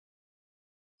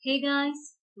Hey guys,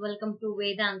 welcome to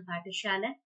Vedanth Paatashale.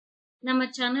 ನಮ್ಮ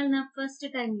channel ನ first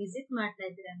time visit ಮಾಡ್ತಾ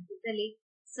ಇದ್ದೀರಾ ಅಂತಿದ್ದಲ್ಲಿ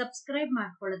ಸಬ್ಸ್ಕ್ರೈಬ್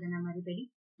ಮಾಡ್ಕೊಳ್ಳೋದನ್ನ ಮರಿಬೇಡಿ.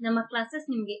 ನಮ್ಮ ಕ್ಲಾಸಸ್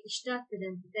ನಿಮ್ಗೆ ಇಷ್ಟ ಆಗ್ತಿದೆ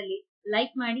ಅಂತಿದ್ದಲ್ಲಿ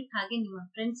ಲೈಕ್ ಮಾಡಿ, ಹಾಗೆ ನಿಮ್ಮ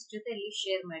ಫ್ರೆಂಡ್ಸ್ ಜೊತೆಲಿ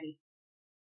ಶೇರ್ ಮಾಡಿ.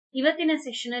 ಇವತ್ತಿನ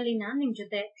ಸೆಷನ್ ಅಲ್ಲಿ ನಾನು ನಿಮ್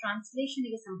ಜೊತೆ ಟ್ರಾನ್ಸ್ಲೇಷನ್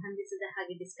ಗೆ ಸಂಬಂಧಿಸಿದ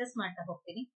ಹಾಗೆ ಡಿಸ್ಕಸ್ ಮಾಡ್ತಾ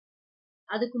ಹೋಗ್ತೀನಿ.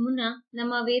 ಅದಕ್ಕೂ ಮುನ್ನ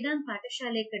ನಮ್ಮ ವೇದಾಂತ್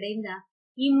ಪಾಠಶಾಲೆ ಕಡೆಯಿಂದ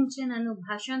ಈ ಮುಂಚೆ ನಾನು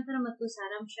ಭಾಷಾಂತರ ಮತ್ತು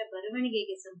ಸಾರಾಂಶ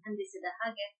ಬರವಣಿಗೆಗೆ ಸಂಬಂಧಿಸಿದ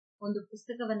ಹಾಗೆ ಒಂದು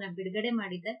ಪುಸ್ತಕವನ್ನ ಬಿಡುಗಡೆ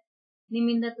ಮಾಡಿದ್ದೆ.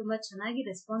 ನಿಮ್ಮಿಂದ ತುಂಬಾ ಚೆನ್ನಾಗಿ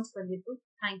ರೆಸ್ಪಾನ್ಸ್ ಬಂದಿತ್ತು.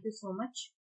 Thank you so much.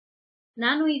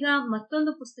 ನಾನು ಈಗ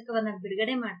ಮತ್ತೊಂದು ಪುಸ್ತಕವನ್ನ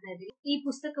ಬಿಡುಗಡೆ ಮಾಡ್ತಾ ಇದ್ದೀನಿ. ಈ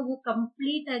ಪುಸ್ತಕವು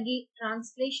ಕಂಪ್ಲೀಟ್ ಆಗಿ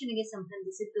ಟ್ರಾನ್ಸ್ಲೇಷನ್ ಗೆ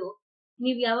ಸಂಬಂಧಿಸಿದ್ದು.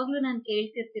 ನೀವ್ ಯಾವಾಗ್ಲೂ ನಾನು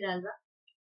ಕೇಳ್ತಿರ್ತೀರಲ್ವಾ,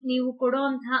 ನೀವು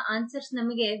ಕೊಡುವಂತಹ ಆನ್ಸರ್ಸ್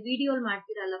ನಮಗೆ ವಿಡಿಯೋ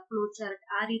ಮಾಡ್ತಿರಲ್ಲ, ಫ್ಲೋ ಚಾರ್ಟ್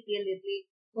ಆ ರೀತಿಯಲ್ಲಿ ಇರ್ಲಿ,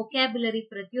 ವೊಕ್ಯಾಬ್ಯುಲರಿ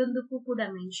ಪ್ರತಿಯೊಂದಕ್ಕೂ ಕೂಡ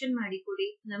ಮೆನ್ಷನ್ ಮಾಡಿ ಕೊಡಿ,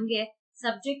 ನಮ್ಗೆ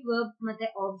ಸಬ್ಜೆಕ್ಟ್ ವರ್ಬ್ ಮತ್ತೆ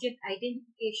ಆಬ್ಜೆಕ್ಟ್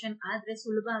ಐಡೆಂಟಿಫಿಕೇಶನ್ ಆದ್ರೆ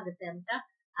ಸುಲಭ ಆಗುತ್ತೆ ಅಂತ.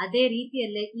 ಅದೇ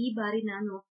ರೀತಿಯಲ್ಲೇ ಈ ಬಾರಿ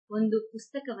ನಾನು ಒಂದು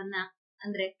ಪುಸ್ತಕವನ್ನ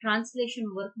ಅಂದ್ರೆ ಟ್ರಾನ್ಸ್ಲೇಷನ್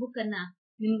ವರ್ಕ್ ಬುಕ್ ಅನ್ನ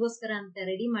ನಿಮ್ಗೋಸ್ಕರ ಅಂತ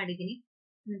ರೆಡಿ ಮಾಡಿದೀನಿ.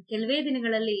 ಕೆಲವೇ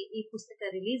ದಿನಗಳಲ್ಲಿ ಈ ಪುಸ್ತಕ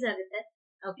ರಿಲೀಸ್ ಆಗುತ್ತೆ.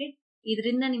 ಓಕೆ,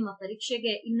 ಇದರಿಂದ ನಿಮ್ಮ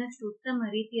ಪರೀಕ್ಷೆಗೆ ಇನ್ನಷ್ಟು ಉತ್ತಮ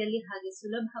ರೀತಿಯಲ್ಲಿ ಹಾಗೆ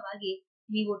ಸುಲಭವಾಗಿ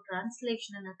ನೀವು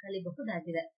ಟ್ರಾನ್ಸ್ಲೇಷನ್ ಅನ್ನ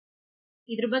ಕಲಿಬಹುದಾಗಿದೆ.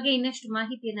 ಇದ್ರ ಬಗ್ಗೆ ಇನ್ನಷ್ಟು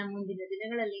ಮಾಹಿತಿಯನ್ನ ಮುಂದಿನ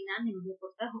ದಿನಗಳಲ್ಲಿ ನಾನು ನಿಮ್ಗೆ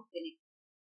ಕೊಡ್ತಾ ಹೋಗ್ತೀನಿ.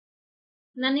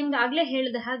 ನಾನು ನಿಮ್ಗೆ ಆಗ್ಲೇ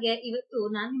ಹೇಳಿದ ಹಾಗೆ ಇವತ್ತು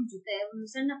ನಾನು ನಿಮ್ ಜೊತೆ ಒಂದು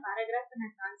ಸಣ್ಣ ಪ್ಯಾರಾಗ್ರಾಫ್ ಅನ್ನ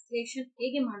ಟ್ರಾನ್ಸ್ಲೇಷನ್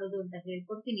ಹೇಗೆ ಮಾಡೋದು ಅಂತ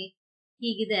ಹೇಳ್ಕೊಡ್ತೀನಿ.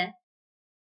 ಹೀಗಿದೆ: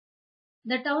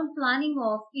 The town planning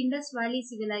of Indus Valley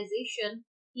civilization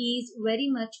is very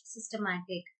much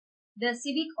systematic. The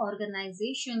civic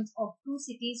organizations of two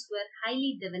cities were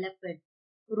highly developed.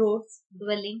 Roads,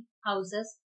 dwelling, houses,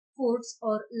 forts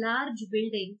or large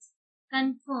buildings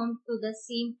conform to the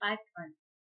same pattern.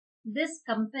 This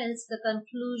compels the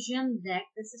conclusion that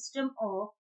the system of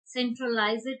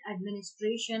centralized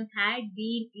administration had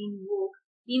been in vogue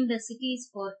in the cities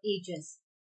for ages.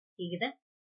 ಹೀಗಿದೆ.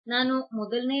 ನಾನು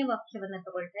ಮೊದಲನೇ ವಾಕ್ಯವನ್ನ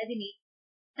ತಗೊಳ್ತಾ ಇದ್ದೀನಿ.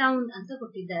 Town ಅಂತ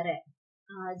ಕೊಟ್ಟಿದ್ದಾರೆ.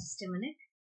 Just A minute.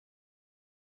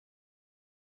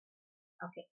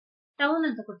 Okay, town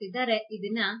ಅಂತ ಕೊಟ್ಟಿದ್ದಾರೆ.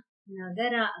 ಇದನ್ನ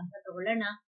ನಗರ ಅಂತ ತಗೊಳ್ಳೋಣ.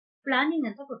 ಪ್ಲಾನಿಂಗ್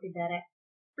ಅಂತ ಕೊಟ್ಟಿದ್ದಾರೆ.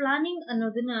 ಪ್ಲಾನಿಂಗ್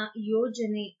ಅನ್ನೋದನ್ನ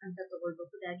ಯೋಜನೆ ಅಂತ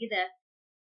ತಗೊಳ್ಬಹುದಾಗಿದೆ.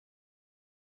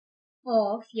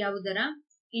 ಆಫ್ ಯಾವುದರ?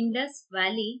 Indus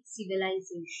valley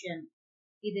civilisation.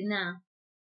 ಇದನ್ನ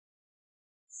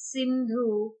ಸಿಂಧು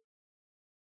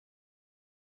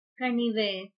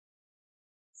ಕಣಿವೆ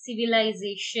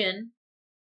ಸಿವಿಲೈಸೇಷನ್,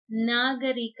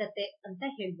 ನಾಗರಿಕತೆ ಅಂತ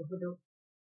ಹೇಳಬಹುದು.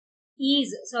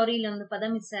 ಈಸ್, ಸಾರಿ ಇಲ್ಲೊಂದು ಪದ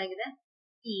ಮಿಸ್ ಆಗಿದೆ.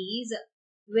 ಈಸ್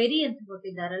ವೆರಿ ಅಂತ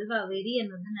ಕೊಟ್ಟಿದ್ದಾರಲ್ವಾ, ವೆರಿ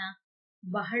ಅನ್ನೋದನ್ನ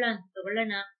ಬಹಳ ಅಂತ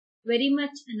ತಗೊಳ್ಳೋಣ. ವೆರಿ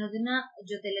ಮಚ್ ಅನ್ನೋದನ್ನ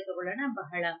ಜೊತೆಲೆ ತಗೊಳ್ಳೋಣ,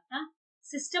 ಬಹಳ ಅಂತ.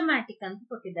 ಸಿಸ್ಟಮ್ಯಾಟಿಕ್ ಅಂತ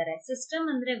ಕೊಟ್ಟಿದ್ದಾರೆ. ಸಿಸ್ಟಮ್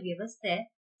ಅಂದ್ರೆ ವ್ಯವಸ್ಥೆ,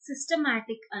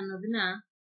 ಸಿಸ್ಟಮ್ಯಾಟಿಕ್ ಅನ್ನೋದನ್ನ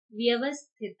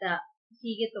ವ್ಯವಸ್ಥಿತ,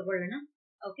 ಹೀಗೆ ತಗೊಳ್ಳೋಣ.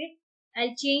 Okay, I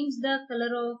change the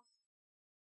colour of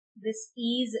this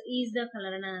is the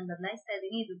colour ಅನ್ನ ನಾನು ಬದಲಾಯಿಸ್ತಾ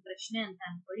ಇದ್ದೀನಿ. ಇದು ಪ್ರಶ್ನೆ ಅಂತ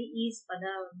ಅನ್ಕೊಳ್ಳಿ. ಈಸ್ ಪದ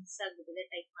ಮಿಸ್ ಆಗ್ಬಿಟ್ಟಿದೆ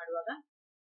ಟೈಪ್ ಮಾಡುವಾಗ.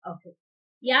 ಓಕೆ,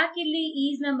 ಯಾಕಿಲ್ಲಿ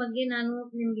ಈಸ್ ನ ಬಗ್ಗೆ ನಾನು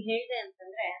ನಿಮ್ಗೆ ಹೇಳಿದೆ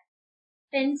ಅಂತಂದ್ರೆ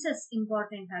ಟೆನ್ಸಸ್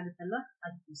ಇಂಪಾರ್ಟೆಂಟ್ ಆಗುತ್ತಲ್ವಾ,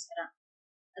 ಅದಕ್ಕೋಸ್ಕರ.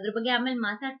 ಅದ್ರ ಬಗ್ಗೆ ಆಮೇಲೆ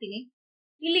ಮಾತಾಡ್ತೀನಿ.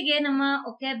 ಇಲ್ಲಿಗೆ ನಮ್ಮ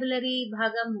ವೊಕ್ಯಾಬ್ಯುಲರಿ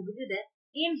ಭಾಗ ಮುಗಿದಿದೆ.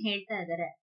 ಏನ್ ಹೇಳ್ತಾ ಇದ್ದಾರೆ?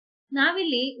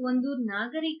 ನಾವಿಲ್ಲಿ ಒಂದು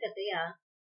ನಾಗರಿಕತೆಯ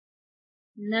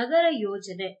ನಗರ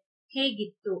ಯೋಜನೆ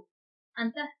ಹೇಗಿತ್ತು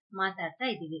ಅಂತ ಮಾತಾಡ್ತಾ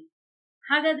ಇದ್ದೀವಿ.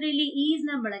 ಹಾಗಾದ್ರೆ ಇಲ್ಲಿ ಈಸ್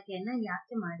ನ ಬಳಕೆಯನ್ನ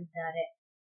ಯಾಕೆ ಮಾಡಿದ್ದಾರೆ?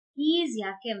 ಈಸ್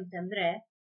ಯಾಕೆ ಅಂತಂದ್ರೆ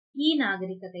ಈ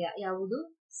ನಾಗರಿಕತೆಯ ಯಾವುದು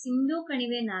ಸಿಂಧೂ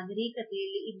ಕಣಿವೆ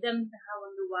ನಾಗರಿಕತೆಯಲ್ಲಿ ಇದ್ದಂತಹ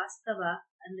ಒಂದು ವಾಸ್ತವ,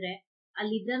 ಅಂದ್ರೆ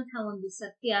ಅಲ್ಲಿದ್ದಂತಹ ಒಂದು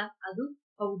ಸತ್ಯ, ಅದು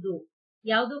ಹೌದು,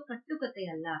 ಯಾವುದೋ ಕಟ್ಟುಕತೆ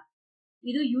ಅಲ್ಲ.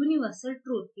 ಇದು ಯೂನಿವರ್ಸಲ್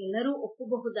ಟ್ರೂತ್, ಎಲ್ಲರೂ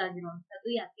ಒಪ್ಪಬಹುದಾಗಿರುವಂತದ್ದು.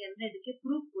 ಯಾಕೆ ಅಂದ್ರೆ ಇದಕ್ಕೆ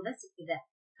ಪ್ರೂಫ್ ಕೂಡ ಸಿಕ್ಕಿದೆ.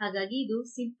 ಹಾಗಾಗಿ ಇದು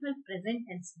ಸಿಂಪಲ್ ಪ್ರೆಸೆಂಟ್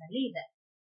ಟೆನ್ಸ್ ನಲ್ಲಿ ಇದೆ.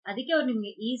 ಅದಕ್ಕೆ ಅವ್ರು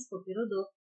ನಿಮ್ಗೆ ಈಸ್ ಕೊಟ್ಟಿರೋದು.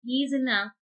 ಈಸ್ ನ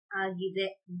ಆಗಿದೆ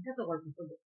ಅಂತ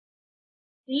ತಗೊಳ್ಬಹುದು.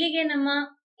 ಇಲ್ಲಿಗೆ ನಮ್ಮ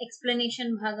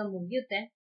ಎಕ್ಸ್ಪ್ಲನೇಷನ್ ಭಾಗ ಮುಗಿಯುತ್ತೆ.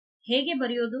 ಹೇಗೆ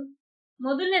ಬರೆಯೋದು?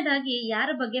 ಮೊದಲನೇದಾಗಿ ಯಾರ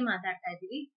ಬಗ್ಗೆ ಮಾತಾಡ್ತಾ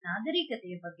ಇದ್ದೀವಿ?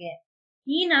 ನಾಗರಿಕತೆಯ ಬಗ್ಗೆ.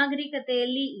 ಈ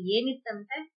ನಾಗರಿಕತೆಯಲ್ಲಿ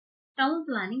ಏನಿತ್ತಂತೆ? ಟೌನ್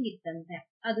ಪ್ಲಾನಿಂಗ್ ಇತ್ತಂತೆ.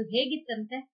 ಅದು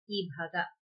ಹೇಗಿತ್ತಂತೆ? ಈ ಭಾಗ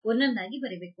ಒಂದೊಂದಾಗಿ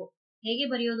ಬರೀಬೇಕು. ಹೇಗೆ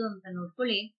ಬರೆಯೋದು ಅಂತ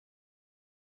ನೋಡ್ಕೊಳ್ಳಿ.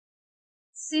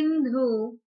 ಸಿಂಧು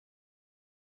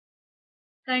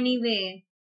ಕಣಿವೆ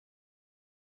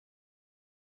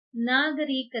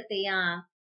ನಾಗರಿಕತೆಯ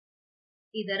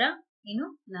ಇದರ ಏನು?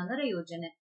 ನಗರ ಯೋಜನೆ.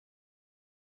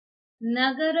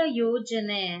 ನಗರ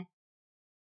ಯೋಜನೆ,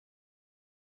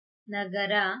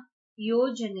 ನಗರ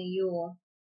ಯೋಜನೆಯು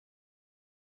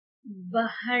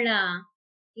ಬಹಳ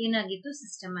ಏನಾಗಿತ್ತು?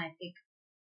 ಸಿಸ್ಟಮ್ಯಾಟಿಕ್,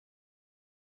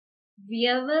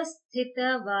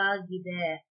 ವ್ಯವಸ್ಥಿತವಾಗಿದೆ.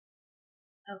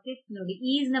 ಓಕೆ, ನೋಡಿ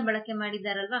ಈಸ್ ನ ಬಳಕೆ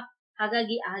ಮಾಡಿದಾರಲ್ವಾ,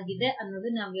 ಹಾಗಾಗಿ ಆಗಿದೆ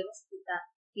ಅನ್ನೋದನ್ನ ವ್ಯವಸ್ಥಿತ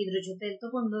ಇದ್ರ ಜೊತೆ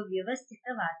ತಗೊಂಡು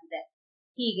ವ್ಯವಸ್ಥಿತವಾಗಿದೆ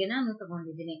ಹೀಗೆ ನಾನು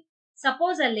ತಗೊಂಡಿದ್ದೀನಿ.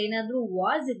 ಸಪೋಸ್ ಅಲ್ಲಿ ಏನಾದ್ರೂ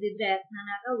ವಾಸ್ ಇದ್ದಿದ್ರೆ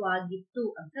ನಾನಾಗ ವಾಗಿತ್ತು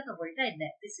ಅಂತ ತಗೊಳ್ತಾ ಇದ್ದೆ.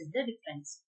 This is the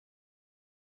difference.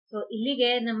 So ಇಲ್ಲಿಗೆ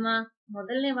ನಮ್ಮ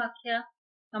ಮೊದಲನೇ ವಾಕ್ಯ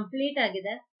ಕಂಪ್ಲೀಟ್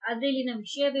ಆಗಿದೆ. ಆದ್ರೆ ಇಲ್ಲಿನ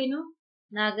ವಿಷಯವೇನು?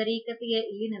 ನಾಗರಿಕತೆಯ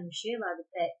ಇಲ್ಲಿನ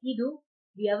ವಿಷಯವಾಗುತ್ತೆ. ಇದು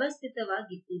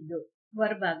ವ್ಯವಸ್ಥಿತವಾಗಿದ್ದು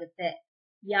ವರ್ಬ್ ಆಗುತ್ತೆ.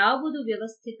 ಯಾವುದು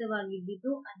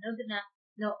ವ್ಯವಸ್ಥಿತವಾಗಿದ್ದು ಅನ್ನೋದನ್ನ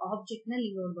ನಾವು ಆಬ್ಜೆಕ್ಟ್ ನಲ್ಲಿ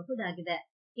ನೋಡಬಹುದಾಗಿದೆ.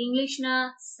 ಇಂಗ್ಲಿಷ್ ನ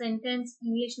ಸೆಂಟೆನ್ಸ್,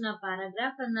 ಇಂಗ್ಲಿಷ್ ನ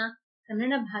ಪ್ಯಾರಾಗ್ರಾಫ್ ಅನ್ನ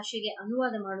ಕನ್ನಡ ಭಾಷೆಗೆ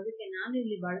ಅನುವಾದ ಮಾಡೋದಕ್ಕೆ ನಾನು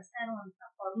ಇಲ್ಲಿ ಬಳಸ್ತಾ ಇರುವಂತಹ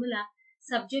formula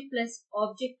subject plus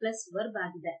object plus verb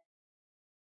ಆಗಿದೆ.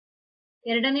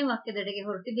 ಎರಡನೇ ವಾಕ್ಯದೆಡೆಗೆ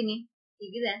ಹೊರಟಿದ್ದೀನಿ.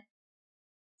 ಹೀಗಿದೆ,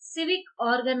 ಸಿವಿಕ್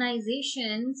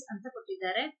ಆರ್ಗನೈಸೇಷನ್ಸ್ ಅಂತ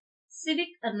ಕೊಟ್ಟಿದ್ದಾರೆ.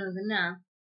 ಸಿವಿಕ್ ಅನ್ನೋದನ್ನ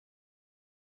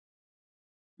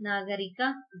ನಾಗರಿಕ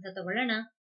ಅಂತ ತಗೊಳ್ಳೋಣ.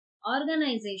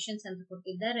 ಆರ್ಗನೈಸೇಷನ್ಸ್ ಅಂತ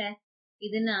ಕೊಟ್ಟಿದ್ದಾರೆ,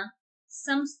 ಇದನ್ನ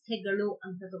ಸಂಸ್ಥೆಗಳು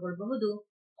ಅಂತ ತಗೊಳ್ಬಹುದು.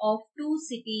 ಆಫ್ ಟೂ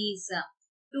ಸಿಟೀಸ್,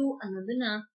 ಟೂ ಅನ್ನೋದನ್ನ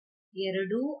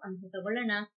ಎರಡು ಅಂತ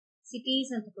ತಗೊಳ್ಳೋಣ.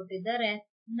 ಸಿಟೀಸ್ ಅಂತ ಕೊಟ್ಟಿದ್ದಾರೆ,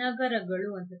 ನಗರಗಳು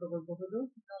ಅಂತ ತಗೊಳ್ಬಹುದು.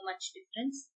 Know much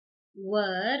difference.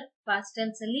 Var past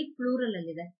tense ಅಲ್ಲಿ ಪ್ಲೂರಲ್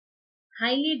ಅಲ್ಲಿದೆ.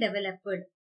 ಹೈಲಿ ಡೆವಲಪ್ಡ್,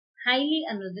 ಹೈಲಿ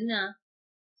ಅನ್ನೋದನ್ನ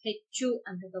ಹೆಚ್ಚು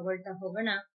ಅಂತ ತಗೊಳ್ತಾ ಹೋಗೋಣ.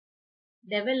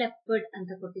 ಡೆವಲಪ್ಡ್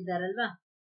ಅಂತ ಕೊಟ್ಟಿದ್ದಾರಲ್ವಾ,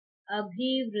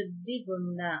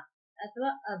 ಅಭಿವೃದ್ಧಿಗೊಂಡ ಅಥವಾ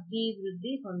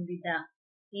ಅಭಿವೃದ್ಧಿ ಹೊಂದಿದ.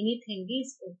 Anything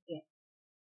is okay.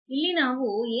 ಇಲ್ಲಿ ನಾವು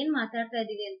ಏನ್ ಮಾತಾಡ್ತಾ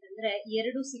ಇದೀವಿ ಅಂತಂದ್ರೆ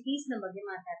ಎರಡು ಸಿಟೀಸ್ ನ ಬಗ್ಗೆ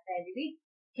ಮಾತಾಡ್ತಾ ಇದೀವಿ.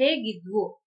 ಹೇಗಿದ್ವು?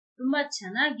 ತುಂಬಾ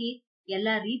ಚೆನ್ನಾಗಿ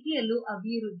ಎಲ್ಲಾ ರೀತಿಯಲ್ಲೂ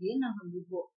ಅಭಿವೃದ್ಧಿಯನ್ನ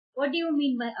ಹೊಂದಿದ್ವು. ವಾಟ್ ಯು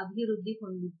ಮೀನ್ ಬೈ ಅಭಿವೃದ್ಧಿ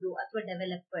ಹೊಂದಿದ್ದು ಅಥವಾ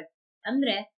ಡೆವಲಪ್ಡ್?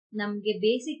 ಅಂದ್ರೆ ನಮ್ಗೆ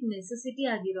ಬೇಸಿಕ್ ನೆಸೆಸಿಟಿ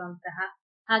ಆಗಿರುವಂತಹ,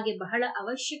 ಹಾಗೆ ಬಹಳ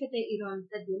ಅವಶ್ಯಕತೆ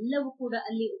ಇರುವಂತದ್ದೆಲ್ಲವೂ ಕೂಡ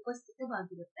ಅಲ್ಲಿ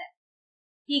ಉಪಸ್ಥಿತವಾಗಿರುತ್ತೆ.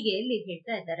 ಹೀಗೆ ಇಲ್ಲಿ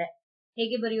ಹೇಳ್ತಾ ಇದ್ದಾರೆ.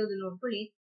 ಹೇಗೆ ಬರೆಯೋದು ನೋಡ್ಕೊಳ್ಳಿ.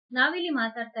 ನಾವಿಲ್ಲಿ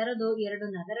ಮಾತಾಡ್ತಾ ಇರೋದು ಎರಡು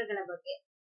ನಗರಗಳ ಬಗ್ಗೆ.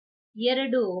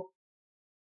 ಎರಡು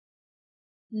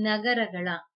ನಗರಗಳ,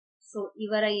 ಸೊ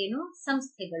ಇವರ ಏನು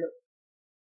ಸಂಸ್ಥೆಗಳು.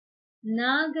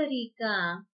 ನಾಗರಿಕ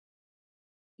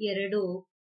ಎರಡು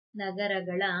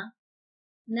ನಗರಗಳ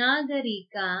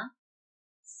ನಾಗರಿಕ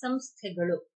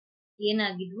ಸಂಸ್ಥೆಗಳು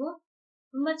ಏನಾಗಿದ್ವು?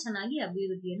 ತುಂಬಾ ಚೆನ್ನಾಗಿ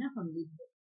ಅಭಿವೃದ್ಧಿಯನ್ನ ಹೊಂದಿದ್ವು.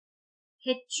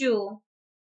 ಹೆಚ್ಚು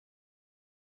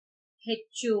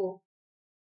ಹೆಚ್ಚು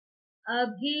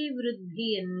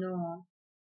ಅಭಿವೃದ್ಧಿಯನ್ನು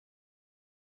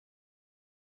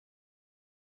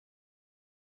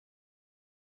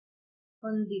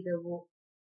ಹೊಂದಿದವು.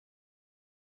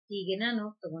 ಹೀಗೆ ನಾನು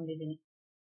ತಗೊಂಡಿದ್ದೀನಿ.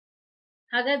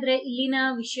 ಹಾಗಾದ್ರೆ ಇಲ್ಲಿನ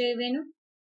ವಿಷಯವೇನು?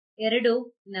 ಎರಡು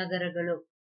ನಗರಗಳು.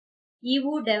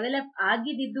 ಇವು ಡೆವಲಪ್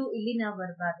ಆಗಿದ್ದು ಇಲ್ಲಿನ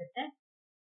ವರ್ಬ್ ಆಗುತ್ತೆ.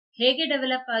 ಹೇಗೆ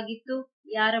ಡೆವಲಪ್ ಆಗಿತ್ತು,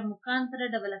 ಯಾರ ಮುಖಾಂತರ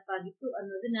ಡೆವಲಪ್ ಆಗಿತ್ತು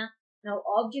ಅನ್ನೋದನ್ನ ನಾವು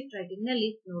ಆಬ್ಜೆಕ್ಟ್ ರೈಟಿಂಗ್ ನಲ್ಲಿ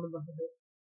ನೋಡಬಹುದು.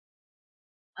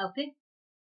 ಓಕೆ,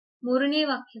 ಮೂರನೇ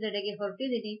ವಾಕ್ಯದೆಡೆಗೆ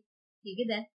ಹೊರಟಿದ್ದೀನಿ.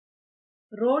 ಹೀಗಿದೆ,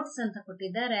 ರೋಡ್ಸ್ ಅಂತ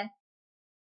ಕೊಟ್ಟಿದ್ದಾರೆ,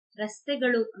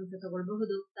 ರಸ್ತೆಗಳು ಅಂತ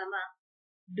ತಗೊಳ್ಬಹುದು. ತಮ್ಮ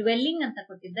ಡ್ವೆಲ್ಲಿಂಗ್ ಅಂತ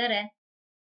ಕೊಟ್ಟಿದ್ದಾರೆ.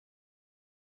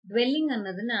 ಡ್ವೆಲ್ಲಿಂಗ್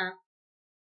ಅನ್ನೋದನ್ನ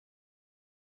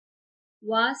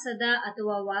ವಾಸದ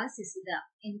ಅಥವಾ ವಾಸಿಸಿದ.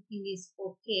 Anything is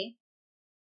okay.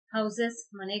 ಹೌಸಸ್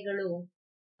ಮನೆಗಳು,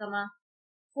 ತಮ್ಮ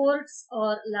ಫೋರ್ಟ್ಸ್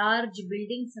ಆರ್ ಲಾರ್ಜ್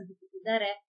ಬಿಲ್ಡಿಂಗ್ಸ್ ಅಂತ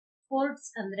ಕೊಟ್ಟಿದ್ದಾರೆ. ಫೋರ್ಟ್ಸ್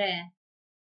ಅಂದ್ರೆ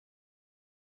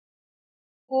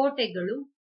ಕೋಟೆಗಳು,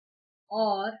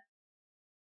 ಆರ್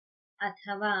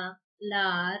ಅಥವಾ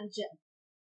ಲಾರ್ಜ್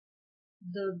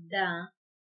ದೊಡ್ಡ.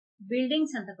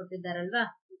 ಬಿಲ್ಡಿಂಗ್ಸ್ ಅಂತ ಕೊಟ್ಟಿದ್ದಾರಲ್ವಾ,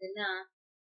 ಇದನ್ನ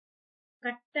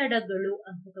ಕಟ್ಟಡಗಳು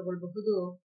ಅಂತ ತಗೊಳ್ಬಹುದು.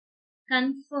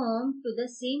 Confirm to the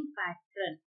same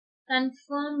pattern.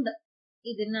 Confirmed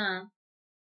ಇದನ್ನ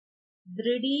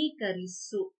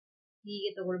ದೃಢೀಕರಿಸು, ಹೀಗೆ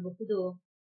ತಗೊಳ್ಬಹುದು.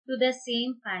 To the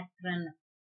same pattern,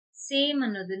 same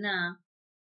ಅನ್ನೋದನ್ನ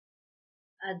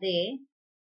ಅದೇ,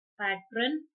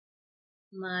 ಪ್ಯಾಟ್ರನ್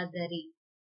ಮಾದರಿ.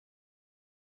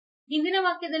 ಹಿಂದಿನ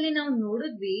ವಾಕ್ಯದಲ್ಲಿ ನಾವು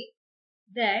ನೋಡಿದ್ವಿ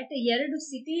ದಟ್ ಎರಡು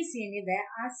ಸಿಟೀಸ್ ಏನಿದೆ,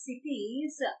 ಆ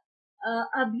ಸಿಟೀಸ್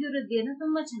ಅಭಿವೃದ್ಧಿಯನ್ನು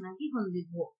ತುಂಬಾ ಚೆನ್ನಾಗಿ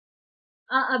ಹೊಂದಿದ್ವು.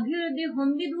 ಆ ಅಭಿವೃದ್ಧಿ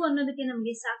ಹೊಂದಿದ್ವು ಅನ್ನೋದಕ್ಕೆ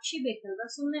ನಮ್ಗೆ ಸಾಕ್ಷಿ ಬೇಕಲ್ವಾ?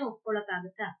 ಸುಮ್ಮನೆ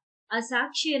ಒಪ್ಕೊಳಕ್ಕಾಗತ್ತಾ? ಆ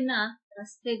ಸಾಕ್ಷಿಯನ್ನ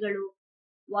ರಸ್ತೆಗಳು,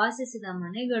 ವಾಸಿಸಿದ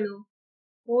ಮನೆಗಳು,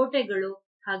 ಕೋಟೆಗಳು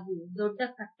ಹಾಗೂ ದೊಡ್ಡ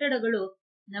ಕಟ್ಟಡಗಳು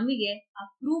ನಮಗೆ ಆ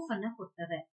ಪ್ರೂಫ್ ಅನ್ನ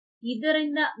ಕೊಡ್ತವೆ.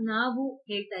 ಇದರಿಂದ ನಾವು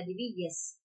ಹೇಳ್ತಾ ಇದೀವಿ ಎಸ್,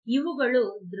 ಇವುಗಳು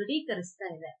ದೃಢೀಕರಿಸ್ತಾ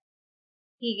ಇದೆ.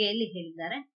 ಹೀಗೆ ಇಲ್ಲಿ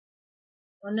ಹೇಳಿದ್ದಾರೆ.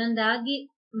 ಒಂದೊಂದಾಗಿ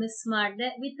ಮಿಸ್ ಮಾಡದೆ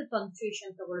ವಿತ್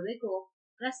ಪಂಕ್ಚುಯೇಷನ್ ತಗೊಳ್ಬೇಕು.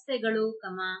 ರಸ್ತೆಗಳು,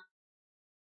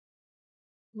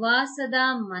 ವಾಸದ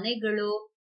ಮನೆಗಳು,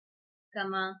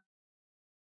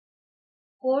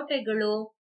 ಕೋಟೆಗಳು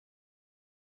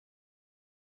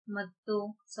ಮತ್ತು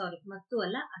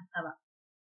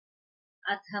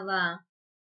ಅಥವಾ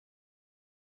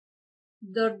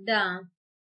ದೊಡ್ಡ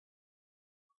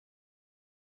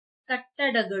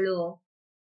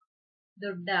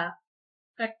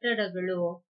ಕಟ್ಟಡಗಳು,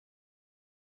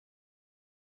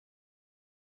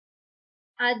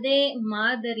 ಅದೇ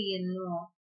ಮಾದರಿಯನ್ನು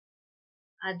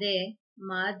ಅದೇ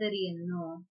ಮಾದರಿಯನ್ನು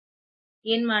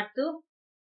ಏನ್ ಮಾಡ್ತು,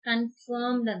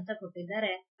 ಕನ್ಫರ್ಮ್ಡ್ ಅಂತ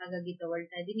ಕೊಟ್ಟಿದ್ದಾರೆ. ಹಾಗಾಗಿ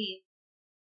ತಗೊಳ್ತಾ ಇದ್ದೀನಿ,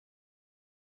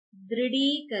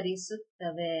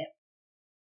 ದೃಢೀಕರಿಸುತ್ತವೆ.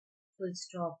 Full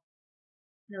stop.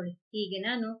 ನೋಡಿ, ಹೀಗೆ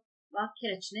ನಾನು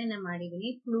ವಾಕ್ಯ ರಚನೆಯನ್ನ ಮಾಡಿದೀನಿ.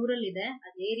 ಪ್ಲೂರಲ್ ಇದೆ,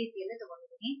 ಅದೇ ರೀತಿಯಲ್ಲೇ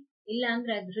ತಗೊಂಡಿದ್ದೀನಿ. ಇಲ್ಲ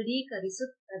ಅಂದ್ರೆ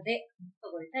ದೃಢೀಕರಿಸುತ್ತದೆ ಅಂತ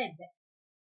ತಗೊಳ್ತಾ ಇದ್ದೆ.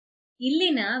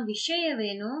 ಇಲ್ಲಿನ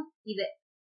ವಿಷಯವೇನು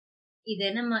ಇದೆ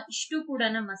ನಮ್ಮ ಇಷ್ಟು ಕೂಡ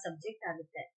ನಮ್ಮ ಸಬ್ಜೆಕ್ಟ್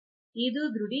ಆಗುತ್ತೆ. ಇದು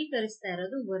ದೃಢೀಕರಿಸ್ತಾ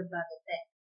ಇರೋದು ವರ್ಬ್ ಆಗುತ್ತೆ.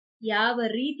 ಯಾವ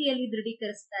ರೀತಿಯಲ್ಲಿ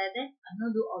ದೃಢೀಕರಿಸ್ತಾ ಇದೆ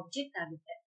ಅನ್ನೋದು ಆಬ್ಜೆಕ್ಟ್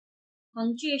ಆಗುತ್ತೆ.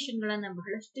 ಪಂಕ್ಚುಯೇಷನ್ ಗಳನ್ನ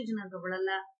ಬಹಳಷ್ಟು ಜನ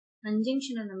ತಗೊಳ್ಳಲ್ಲ,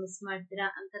 ಕಂಜಂಕ್ಷನ್ ಅನ್ನ ಮಿಸ್ ಮಾಡ್ತೀರಾ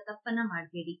ಅಂತ ತಪ್ಪನ್ನ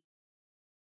ಮಾಡಬೇಡಿ.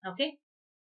 ಓಕೆ,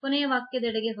 ಕೊನೆಯ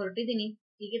ವಾಕ್ಯದೆಡೆಗೆ ಹೊರಟಿದ್ದೀನಿ.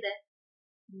 ಹೀಗಿದೆ,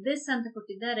 ದಿಸ್ ಅಂತ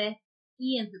ಕೊಟ್ಟಿದ್ದಾರೆ,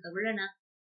 ಈ ಅಂತ ತಗೊಳ್ಳೋಣ.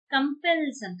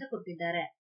 ಕಂಪೆಲ್ಸ್ ಅಂತ ಕೊಟ್ಟಿದ್ದಾರೆ.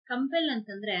 ಕಂಪೆಲ್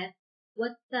ಅಂತಂದ್ರೆ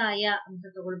ಒತ್ತಾಯ ಅಂತ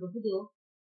ತಗೊಳ್ಬಹುದು.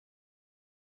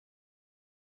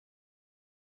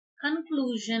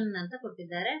 ಕನ್ಕ್ಲೂಷನ್ ಅಂತ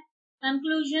ಕೊಟ್ಟಿದ್ದಾರೆ.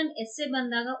 ಕನ್ಕ್ಲೂಷನ್ ಎಸ್ಸೆ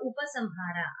ಬಂದಾಗ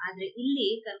ಉಪಸಂಹಾರ, ಆದ್ರೆ ಇಲ್ಲಿ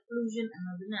ಕನ್ಕ್ಲೂಷನ್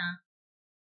ಅನ್ನೋದನ್ನ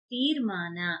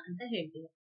ತೀರ್ಮಾನ ಅಂತ ಹೇಳ್ತೀವಿ.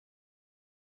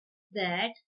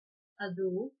 ದಟ್ ಅದು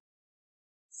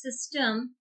ಸಿಸ್ಟಮ್,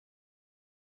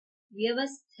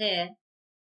 ವ್ಯವಸ್ಥೆ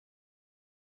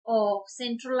ಆಫ್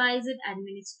ಸೆಂಟ್ರಲೈಸ್ಡ್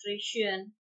ಅಡ್ಮಿನಿಸ್ಟ್ರೇಷನ್.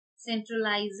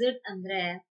 ಸೆಂಟ್ರಲೈಸ್ಡ್ ಅಂದ್ರೆ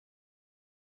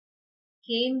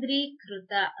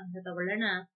ಕೇಂದ್ರೀಕೃತ ಅಂತ ತಗೊಳ್ಳೋಣ.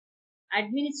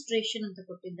 ಅಡ್ಮಿನಿಸ್ಟ್ರೇಷನ್ ಅಂತ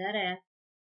ಕೊಟ್ಟಿದ್ದಾರೆ,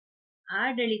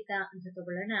 ಆಡಳಿತ ಅಂತ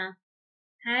ತಗೊಳ್ಳೋಣ.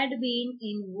 ಹ್ಯಾಡ್ ಬೀನ್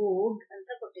ಇನ್ ವೋಗ್ ಅಂತ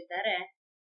ಕೊಟ್ಟಿದ್ದಾರೆ.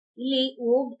 ಇಲ್ಲಿ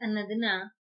ವೋಗ್ ಅನ್ನೋದನ್ನ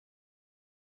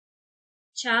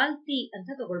ಚಾಲ್ತಿ ಅಂತ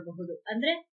ತಗೊಳ್ಬಹುದು,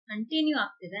 ಅಂದ್ರೆ ಕಂಟಿನ್ಯೂ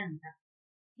ಆಗ್ತಿದೆ ಅಂತ.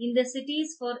 In the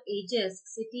cities for ages,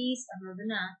 cities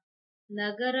ಅನ್ನೋದನ್ನ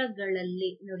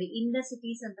ನಗರಗಳಲ್ಲಿ. ನೋಡಿ, ಇನ್ ದ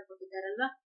ಸಿಟೀಸ್ ಅಂತ ಕೊಟ್ಟಿದ್ದಾರಲ್ವಾ,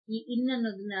 ಈ ಇನ್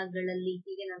ಅನ್ನೋದನ್ನ ಗಳಲ್ಲಿ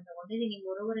ಹೀಗೆ ನಾನು ತಗೊಂಡಿದ್ದೀನಿ.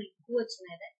 ಮೊರೋವರ್ ಬಹುವಚನ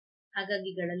ಇದೆ,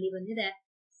 ಹಾಗಾಗಿ ಗಳಲ್ಲಿ ಬಂದಿದೆ.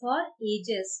 ಫಾರ್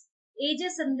ಏಜಸ್,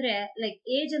 ಏಜಸ್ ಅಂದ್ರೆ ಲೈಕ್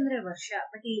ಏಜ್ ಅಂದ್ರೆ ವರ್ಷ,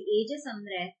 ಬಟ್ ಇಲ್ಲಿ ಏಜಸ್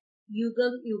ಅಂದ್ರೆ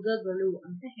ಯುಗಗಳು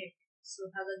ಅಂತ ಹೇಳ್ತೀವಿ. ಸೊ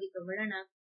ಹಾಗಾಗಿ ತಗೊಳ್ಳೋಣ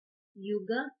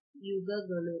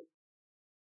ಯುಗಗಳು.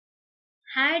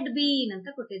 ಹ್ಯಾಡ್ ಬೀನ್ ಅಂತ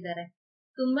ಕೊಟ್ಟಿದ್ದಾರೆ,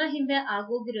 ತುಂಬಾ ಹಿಂದೆ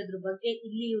ಆಗೋಗಿರೋದ್ರ ಬಗ್ಗೆ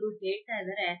ಇಲ್ಲಿ ಇವರು ಹೇಳ್ತಾ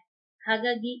ಇದ್ದಾರೆ.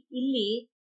 ಹಾಗಾಗಿ ಇಲ್ಲಿ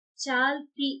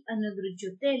ಚಾಲ್ತಿ ಅನ್ನೋದ್ರ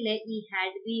ಜೊತೆಯಲ್ಲೇ ಈ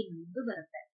ಹ್ಯಾಡ್ ಬೀನ್ ಅನ್ನೋದು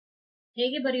ಬರುತ್ತೆ.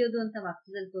 ಹೇಗೆ ಬರೆಯೋದು ಅಂತ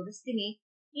ವಾಕ್ಯದಲ್ಲಿ ತೋರಿಸ್ತೀನಿ.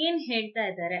 ಏನ್ ಹೇಳ್ತಾ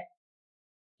ಇದ್ದಾರೆ,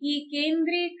 ಈ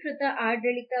ಕೇಂದ್ರೀಕೃತ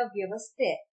ಆಡಳಿತ ವ್ಯವಸ್ಥೆ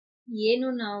ಏನು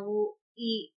ನಾವು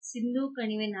ಈ ಸಿಂಧೂ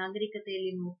ಕಣಿವೆ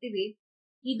ನಾಗರಿಕತೆಯಲ್ಲಿ ನೋಡ್ತೀವಿ,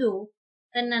 ಇದು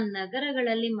ತನ್ನ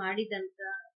ನಗರಗಳಲ್ಲಿ ಮಾಡಿದಂತ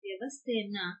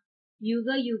ವ್ಯವಸ್ಥೆಯನ್ನ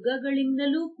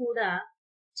ಯುಗಗಳಿಂದಲೂ ಕೂಡ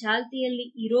ಚಾಲ್ತಿಯಲ್ಲಿ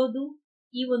ಇರೋದು,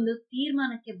 ಈ ಒಂದು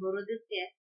ತೀರ್ಮಾನಕ್ಕೆ ಬರೋದಕ್ಕೆ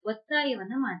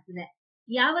ಒತ್ತಾಯವನ್ನ ಮಾಡ್ತಿದೆ.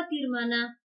 ಯಾವ ತೀರ್ಮಾನ?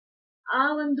 ಆ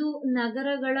ಒಂದು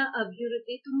ನಗರಗಳ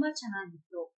ಅಭಿವೃದ್ಧಿ ತುಂಬಾ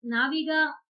ಚೆನ್ನಾಗಿತ್ತು. ನಾವೀಗ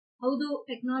ಹೌದು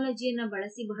ಟೆಕ್ನಾಲಜಿಯನ್ನ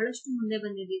ಬಳಸಿ ಬಹಳಷ್ಟು ಮುಂದೆ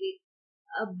ಬಂದಿದ್ದೀವಿ,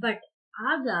 ಬಟ್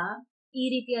ಆಗ ಈ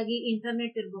ರೀತಿಯಾಗಿ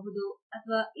ಇಂಟರ್ನೆಟ್ ಇರಬಹುದು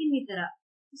ಅಥವಾ ಇನ್ನಿತರ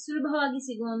ಸುಲಭವಾಗಿ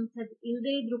ಸಿಗುವಂತದ್ದು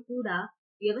ಇಲ್ಲದೆ ಇದ್ರೂ ಕೂಡ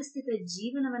ವ್ಯವಸ್ಥಿತ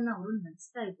ಜೀವನವನ್ನ ಅವರು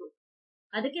ನಡೆಸ್ತಾ ಇದ್ರು.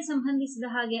 ಅದಕ್ಕೆ ಸಂಬಂಧಿಸಿದ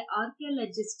ಹಾಗೆ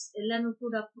ಆರ್ಕಿಯಾಲಜಿಸ್ಟ್ ಎಲ್ಲಾನು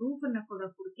ಕೂಡ ಪ್ರೂಫ್ ಅನ್ನ ಕೂಡ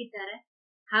ಹುಡುಕಿದ್ದಾರೆ.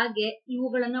 ಹಾಗೆ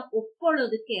ಇವುಗಳನ್ನ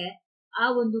ಒಪ್ಕೊಳ್ಳೋದಕ್ಕೆ ಆ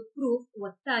ಒಂದು ಪ್ರೂಫ್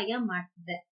ಒತ್ತಾಯ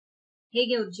ಮಾಡ್ತಿದೆ,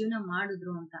 ಹೇಗೆ ಅವ್ರ ಜೀವನ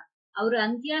ಮಾಡಿದ್ರು ಅಂತ. ಅವ್ರ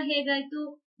ಅಂತ್ಯ ಹೇಗಾಯ್ತು,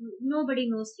 nobody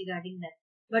nose regarding that,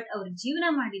 but ಅವ್ರ ಜೀವನ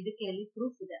ಮಾಡಿದ್ದಕ್ಕೆ ಅಲ್ಲಿ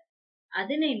ಪ್ರೂಫ್ ಇದೆ.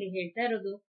 ಅದನ್ನೇ ಇಲ್ಲಿ ಹೇಳ್ತಾ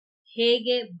ಇರೋದು.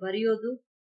 ಹೇಗೆ ಬರೆಯೋದು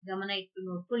ಗಮನ ಇಟ್ಟು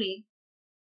ನೋಡ್ಕೊಳ್ಳಿ.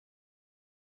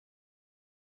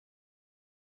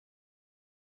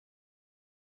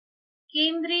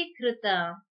 ಕೇಂದ್ರೀಕೃತ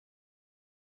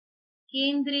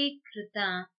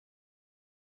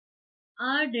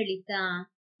ಆಡಳಿತ,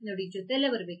 ನೋಡಿ ಜೊತೆಲೆ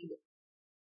ಬರ್ಬೇಕಿದೆ.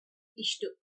 ಇಷ್ಟು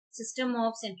ಸಿಸ್ಟಮ್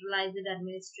ಆಫ್ ಸೆಂಟ್ರಲೈಸ್ಡ್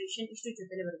ಅಡ್ಮಿನಿಸ್ಟ್ರೇಷನ್, ಇಷ್ಟು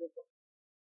ಜೊತೆಲೆ ಬರಬೇಕು.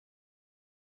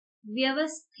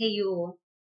 ವ್ಯವಸ್ಥೆಯು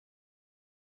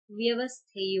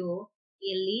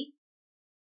ಎಲ್ಲಿ?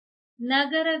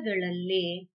 ನಗರಗಳಲ್ಲಿ.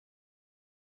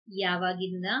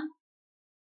 ಯಾವಾಗಿಂದ?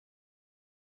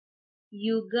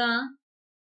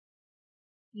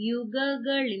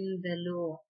 ಯುಗಗಳಿಂದಲೂ,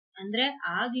 ಅಂದ್ರೆ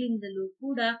ಆಗ್ಲಿಂದಲೂ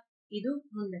ಕೂಡ ಇದು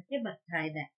ಮುಂದಕ್ಕೆ ಬರ್ತಾ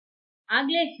ಇದೆ.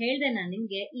 ಆಗ್ಲೇ ಹೇಳ್ದೆ ನಾನು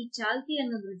ನಿಮ್ಗೆ, ಈ ಚಾಲ್ತಿ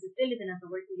ಅನ್ನೋದ್ರ ಜೊತೆಲಿ ಇದನ್ನ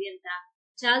ತಗೊಳ್ತೀವಿ ಅಂತ.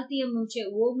 ಚಾಲ್ತಿಯ ಮುಂಚೆ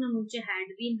ಓಗ್ನ ಮುಂಚೆ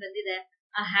ಹ್ಯಾಡ್ ಬೀನ್ ಬಂದಿದೆ,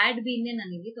 ಆ ಹ್ಯಾಡ್ ಬೀನ್ನೇ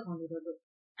ನಾನು ಇಲ್ಲಿ ತಗೊಂಡಿರೋದು,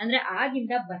 ಅಂದ್ರೆ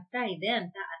ಆಗಿಂದ ಬರ್ತಾ ಇದೆ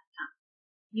ಅಂತ ಅರ್ಥ.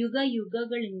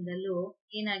 ಯುಗಗಳಿಂದಲೂ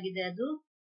ಏನಾಗಿದೆ, ಅದು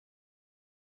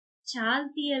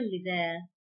ಚಾಲ್ತಿಯಲ್ಲಿದೆ.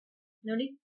 ನೋಡಿ,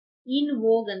 ಇನ್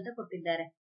ವೋಗ್ ಅಂತ ಕೊಟ್ಟಿದ್ದಾರೆ,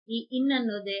 ಈ ಇನ್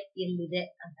ಅನ್ನೋದೇ ಎಲ್ಲಿದೆ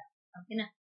ಅಂತ. ಓಕೆನಾ?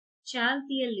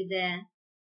 ಚಾಲ್ತಿಯಲ್ಲಿದೆ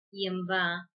ಎಂಬ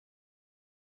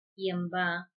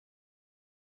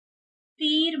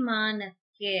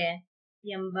ತೀರ್ಮಾನಕ್ಕೆ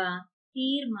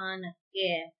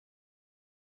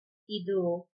ಇದು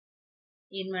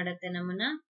ಏನ್ ಮಾಡತ್ತೆ, ನಮ್ಮನ್ನ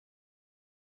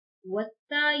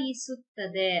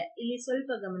ಒತ್ತಾಯಿಸುತ್ತದೆ. ಇಲ್ಲಿ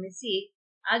ಸ್ವಲ್ಪ ಗಮನಿಸಿ,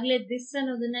 ಆಗ್ಲೇ ದಿಸ್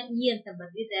ಅನ್ನೋದನ್ನ ಈ ಅಂತ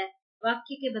ಬರ್ದಿದೆ.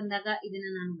 ವಾಕ್ಯಕ್ಕೆ ಬಂದಾಗ ಇದನ್ನ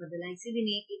ನಾನು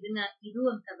ಬದಲಾಯಿಸಿದೀನಿ, ಇದನ್ನ ಇದು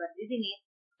ಅಂತ ಬರ್ದಿದ್ದೀನಿ.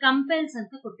 ಕಂಪೆಲ್ಸ್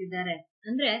ಅಂತ ಕೊಟ್ಟಿದ್ದಾರೆ,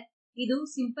 ಅಂದ್ರೆ ಇದು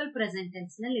ಸಿಂಪಲ್ ಪ್ರೆಸೆಂಟ್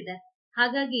ಟೆನ್ಸ್ ನಲ್ಲಿದೆ.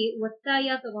 ಹಾಗಾಗಿ ಒತ್ತಾಯ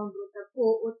ತಗೊಂಡ್ರು ತಪ್ಪು,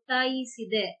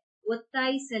 ಒತ್ತಾಯಿಸಿದೆ,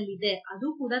 ಒತ್ತಾಯಿಸಲಿದೆ ಅದು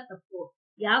ಕೂಡ ತಪ್ಪು.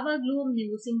 ಯಾವಾಗ್ಲೂ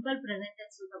ನೀವು ಸಿಂಪಲ್ ಪ್ರೆಸೆಂಟ್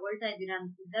ಟೆನ್ಸ್ ತಗೊಳ್ತಾ ಇದ್ದೀರಾ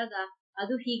ಅಂತಿದ್ದಾಗ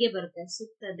ಅದು ಹೀಗೆ ಬರುತ್ತೆ,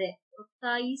 ಸುತ್ತದೆ,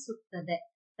 ಒತ್ತಾಯಿಸುತ್ತದೆ,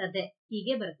 ತದೆ,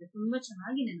 ಹೀಗೆ ಬರುತ್ತೆ. ತುಂಬಾ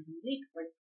ಚೆನ್ನಾಗಿ ನೆನಪಿನಲ್ಲಿ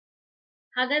ಇಟ್ಕೊಳ್ಳಿ.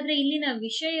 ಹಾಗಾದ್ರೆ ಇಲ್ಲಿನ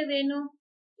ವಿಷಯವೇನು?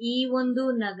 ಈ ಒಂದು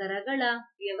ನಗರಗಳ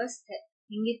ವ್ಯವಸ್ಥೆ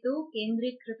ಹಿಂಗಿತ್ತು,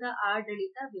 ಕೇಂದ್ರೀಕೃತ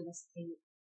ಆಡಳಿತ ವ್ಯವಸ್ಥೆಯು,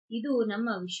 ಇದು ನಮ್ಮ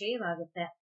ವಿಷಯವಾಗುತ್ತೆ.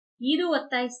 ಇದು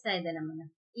ಒತ್ತಾಯಿಸ್ತಾ ಇದೆ ನಮ್ಮನ್ನ.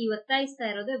 ಈ ಒತ್ತಾಯಿಸ್ತಾ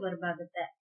ಇರೋದೇ ವರ್ಬ್ ಆಗುತ್ತೆ.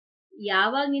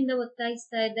 ಯಾವಾಗಿನಿಂದ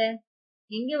ಒತ್ತಾಯಿಸ್ತಾ ಇದೆ,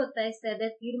 ಹೆಂಗೆ ಒತ್ತಾಯಿಸ್ತಾ ಇದೆ,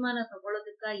 ತೀರ್ಮಾನ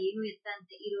ತಗೊಳ್ಳೋದಕ್ಕ ಏನು ಎತ್ತ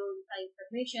ಅಂತ ಇರುವಂತ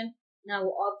ಇನ್ಫಾರ್ಮೇಶನ್ ನಾವು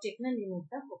ಆಬ್ಜೆಕ್ಟ್ ನಲ್ಲಿ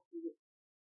ನೋಡ್ತಾ ಹೋಗ್ತೀವಿ.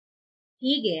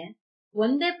 ಹೀಗೆ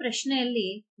ಒಂದೇ ಪ್ರಶ್ನೆಯಲ್ಲಿ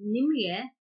ನಿಮ್ಗೆ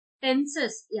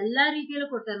ಟೆನ್ಸಸ್ ಎಲ್ಲಾ ರೀತಿಯಲ್ಲೂ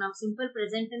ಕೊಡ್ತಾರೆ. ನಾವು ಸಿಂಪಲ್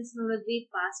ಪ್ರೆಸೆಂಟ್ ಟೆನ್ಸ್ ನೋಡಿದ್ವಿ,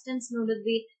 ಪಾಸ್ಟ್ ಟೆನ್ಸ್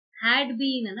ನೋಡಿದ್ವಿ, ಹ್ಯಾಡ್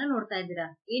ಬೀನ್ ಅನ್ನ ನೋಡ್ತಾ ಇದ್ದೀರಾ.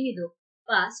 ಏನಿದು?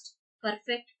 ಪಾಸ್ಟ್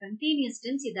ಪರ್ಫೆಕ್ಟ್ ಕಂಟಿನ್ಯೂಸ್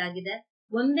ಟೆನ್ಸ್ ಇದಾಗಿದೆ.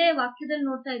 ಒಂದೇ ವಾಕ್ಯದಲ್ಲಿ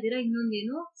ನೋಡ್ತಾ ಇದ್ದೀರಾ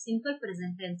ಇನ್ನೊಂದೇನು? Simple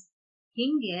present tense.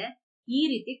 ಹಿಂಗೆ ಈ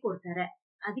ರೀತಿ ಕೊಡ್ತಾರೆ.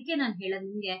 ಅದಕ್ಕೆ ನಾನು ಹೇಳೋದು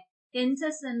ನಿಮ್ಗೆ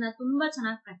ಟೆನ್ಸಸ್ ಅನ್ನ ತುಂಬಾ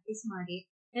ಚೆನ್ನಾಗಿ ಪ್ರಾಕ್ಟೀಸ್ ಮಾಡಿ.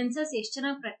 ಟೆನ್ಸಸ್ ಎಷ್ಟು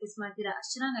ಚೆನ್ನಾಗಿ ಪ್ರಾಕ್ಟೀಸ್ ಮಾಡ್ತೀರಾ,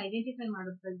 ಅಷ್ಟು ಚೆನ್ನಾಗಿ ಐಡೆಂಟಿಫೈ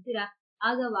ಮಾಡೋದು ಕಲ್ತೀರಾ.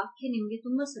 ಆಗ ವಾಕ್ಯ ನಿಮ್ಗೆ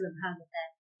ತುಂಬಾ ಸುಲಭ ಆಗುತ್ತೆ.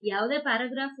 ಯಾವುದೇ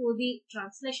ಪ್ಯಾರಾಗ್ರಾಫ್ ಓದಿ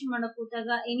ಟ್ರಾನ್ಸ್ಲೇಷನ್ ಮಾಡಕ್ ಕೂತಾಗ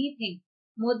ಎನಿಥಿಂಗ್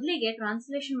ಮೊದಲಿಗೆ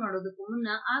ಟ್ರಾನ್ಸ್ಲೇಷನ್ ಮಾಡೋದಕ್ಕೂ ಮುನ್ನ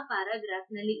ಆ ಪ್ಯಾರಾಗ್ರಾಫ್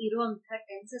ನಲ್ಲಿ ಇರುವಂತಹ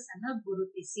ಟೆನ್ಸಸ್ ಅನ್ನ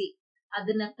ಗುರುತಿಸಿ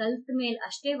ಅದನ್ನ ಕಲ್ತ ಮೇಲೆ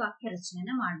ಅಷ್ಟೇ ವಾಕ್ಯ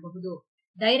ರಚನೆನ ಮಾಡಬಹುದು.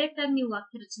 ಡೈರೆಕ್ಟ್ ಆಗಿ ನೀವು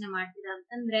ವಾಕ್ಯ ರಚನೆ ಮಾಡ್ತೀರಾ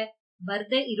ಅಂತಂದ್ರೆ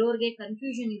ಬರ್ದೇ ಇರೋರ್ಗೆ,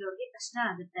 ಕನ್ಫ್ಯೂಷನ್ ಇರೋರ್ಗೆ ಕಷ್ಟ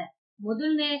ಆಗುತ್ತೆ.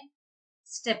 ಮೊದಲನೇ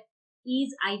step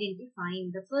is identifying.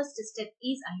 The first step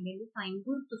is identifying.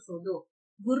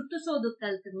 ಗುರುತಿಸೋದು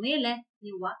ಕಲ್ತ ಮೇಲೆ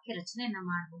ನೀವು ವಾಕ್ಯ ರಚನೆಯನ್ನ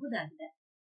ಮಾಡಬಹುದಾಗಿದೆ.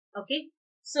 ಓಕೆ,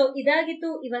 ಸೊ ಇದಾಗಿತ್ತು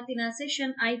ಇವತ್ತಿನ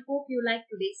session. I hope you like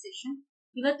today session.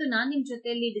 ಇವತ್ತು ನಾನು ನಿಮ್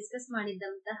ಜೊತೆಯಲ್ಲಿ ಡಿಸ್ಕಸ್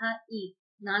ಮಾಡಿದಂತಹ ಈ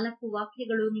 4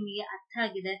 ವಾಕ್ಯಗಳು ನಿಮಗೆ ಅರ್ಥ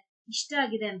ಆಗಿದೆ, ಇಷ್ಟ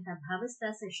ಆಗಿದೆ ಅಂತ ಭಾವಿಸ್ತಾ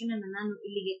ಸೆಷನ್ ಅನ್ನು ನಾನು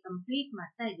ಇಲ್ಲಿಗೆ ಕಂಪ್ಲೀಟ್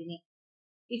ಮಾಡ್ತಾ ಇದ್ದೀನಿ.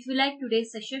 If you like today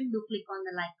session, do click on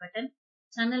the like button.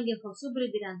 ಚಾನಲ್ಗೆ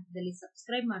ಹೊಸಬ್ರಿದ್ದೀರಾ ಅಂತದಲ್ಲಿ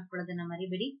ಸಬ್ಸ್ಕ್ರೈಬ್ ಮಾಡ್ಕೊಳ್ಳೋದನ್ನ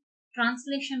ಮರಿಬೇಡಿ.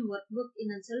 ಟ್ರಾನ್ಸ್ಲೇಷನ್ ವರ್ಕ್ ಬುಕ್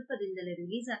ಇನ್ನೊಂದು ಸ್ವಲ್ಪ ದಿನದಲ್ಲೇ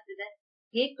ರಿಲೀಸ್ ಆಗ್ತಿದೆ.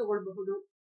 ಹೇಗ್ ತಗೊಳ್ಬಹುದು,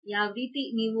 ಯಾವ ರೀತಿ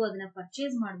ನೀವು ಅದನ್ನ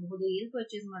ಪರ್ಚೇಸ್ ಮಾಡಬಹುದು, ಎಲ್ಲಿ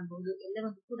ಪರ್ಚೇಸ್ ಮಾಡಬಹುದು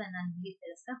ಎಲ್ಲವನ್ನು ಕೂಡ ನಾನು ನಿಮಗೆ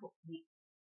ತಿಳಿಸ್ತಾ ಹೋಗ್ತೀನಿ.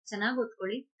 ಚೆನ್ನಾಗಿ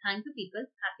ಓದ್ಕೊಳ್ಳಿ. Thank you people.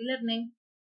 Happy learning.